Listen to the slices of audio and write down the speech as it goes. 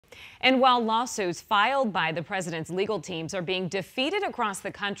And while lawsuits filed by the president's legal teams are being defeated across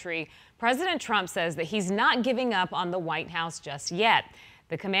the country, President Trump says that he's not giving up on the White House just yet.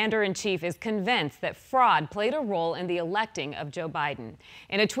 The commander-in-chief is convinced that fraud played a role in the electing of Joe Biden.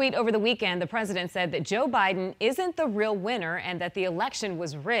 In a tweet over the weekend, the president said that Joe Biden isn't the real winner and that the election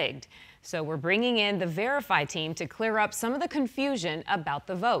was rigged. So we're bringing in the Verify team to clear up some of the confusion about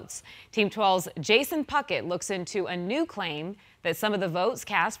the votes. Team 12's Jason Puckett looks into a new claim that some of the votes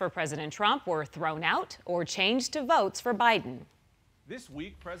cast for President Trump were thrown out or changed to votes for Biden. This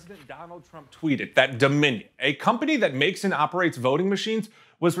week, President Donald Trump tweeted that Dominion, a company that makes and operates voting machines,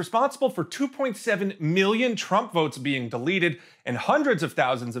 was responsible for 2.7 million Trump votes being deleted and hundreds of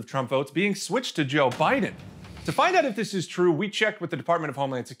thousands of Trump votes being switched to Joe Biden. To find out if this is true, we checked with the Department of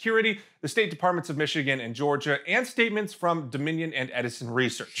Homeland Security, the state departments of Michigan and Georgia, and statements from Dominion and Edison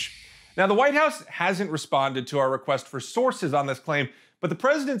Research. Now, the White House hasn't responded to our request for sources on this claim, but the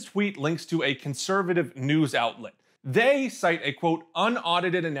president's tweet links to a conservative news outlet. They cite a, quote,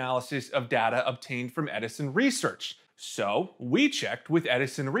 unaudited analysis of data obtained from Edison Research. So we checked with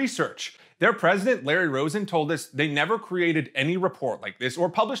Edison Research. Their president, Larry Rosen, told us they never created any report like this or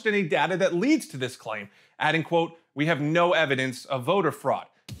published any data that leads to this claim, adding, quote, we have no evidence of voter fraud.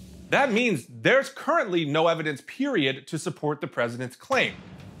 That means there's currently no evidence, period, to support the president's claim.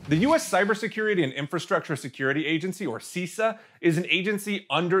 The U.S. Cybersecurity and Infrastructure Security Agency, or CISA, is an agency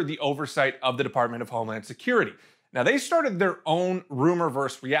under the oversight of the Department of Homeland Security. Now, they started their own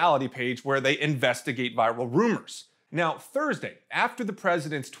rumor-verse reality page where they investigate viral rumors. Now, Thursday, after the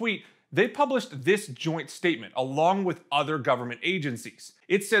president's tweet, they published this joint statement along with other government agencies.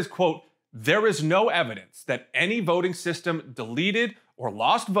 It says, quote, there is no evidence that any voting system deleted or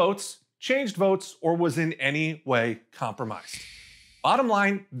lost votes, changed votes, or was in any way compromised. Bottom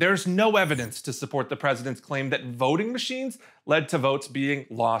line, there's no evidence to support the president's claim that voting machines led to votes being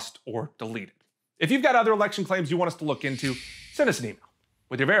lost or deleted. If you've got other election claims you want us to look into, send us an email.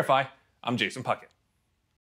 With your Verify, I'm Jason Puckett.